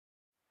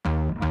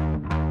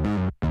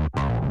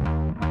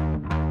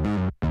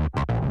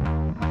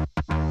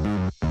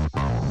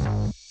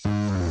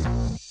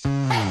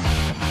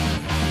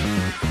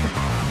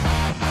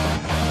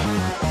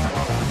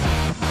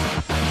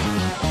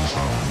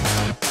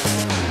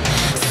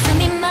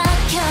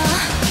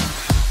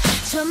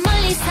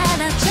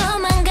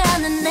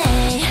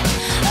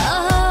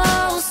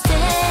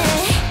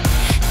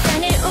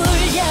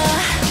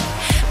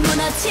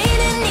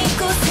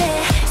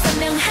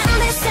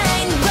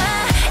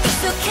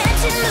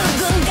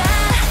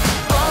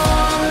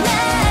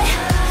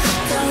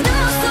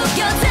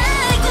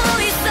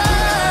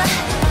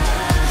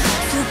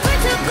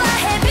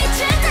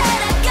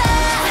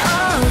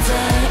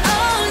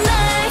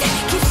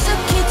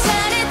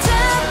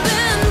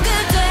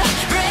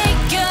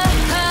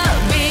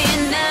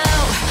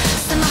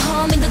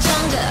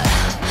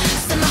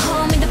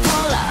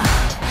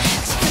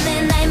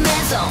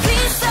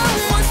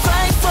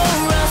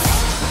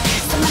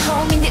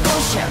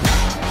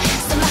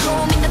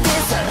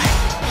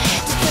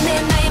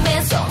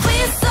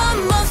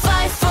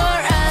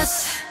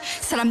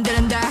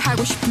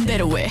하고 싶은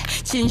대로 해.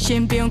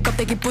 진심 비운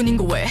껍데기뿐인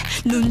거 왜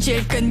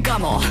눈질 끈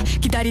감어.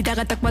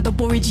 기다리다가 딱 봐도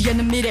보이지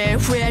않는 미래.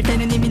 후회할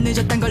때는 이미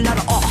늦었단 걸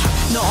알아.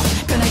 너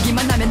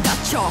변하기만 하면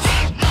다쳐.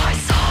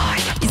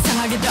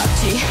 이상하게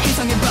덥지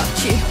이성의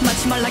법칙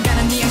마치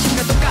말라가는 네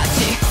양심과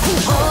똑같이.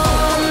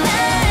 오늘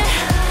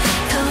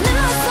더는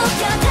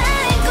속여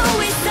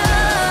달고 있어.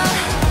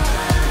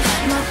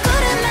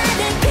 먹구름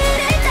만든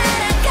길을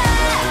따라가.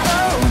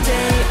 All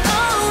day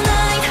all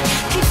night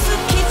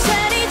깊숙이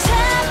자리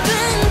잡은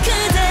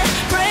그대.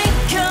 Break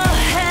your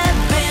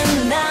habit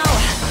now.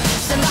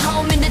 Send my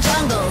home in the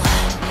jungle.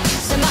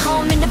 Send my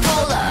home in the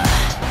polar.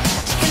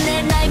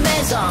 지켜내 나의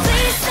MAISON.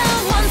 Please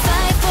someone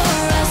fight for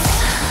us.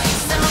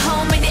 Send my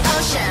home in the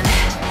ocean.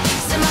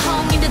 Send my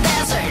home in the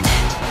desert.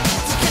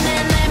 지켜내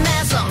나의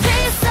MAISON.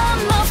 Please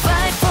someone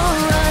fight for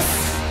us.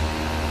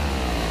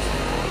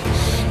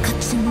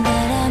 거친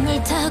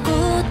바람을 타고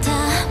다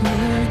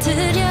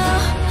물들여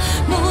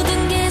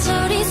모든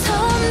계절이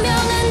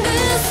선명한 그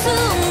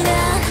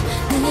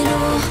순간으로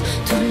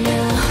돌려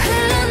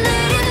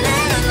흘러내린 내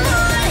눈물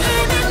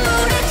입이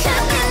물에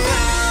잠긴 눈.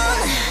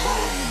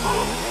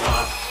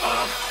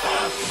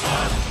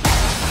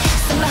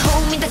 Send my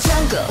home in the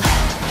jungle.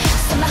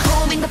 Send my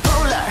home in the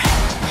polar.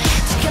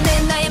 지켜내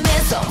나의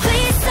MAISON.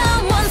 Please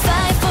someone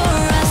fight for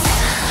us.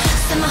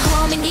 Send my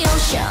home in the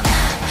ocean.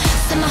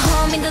 Send my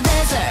home in the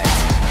desert.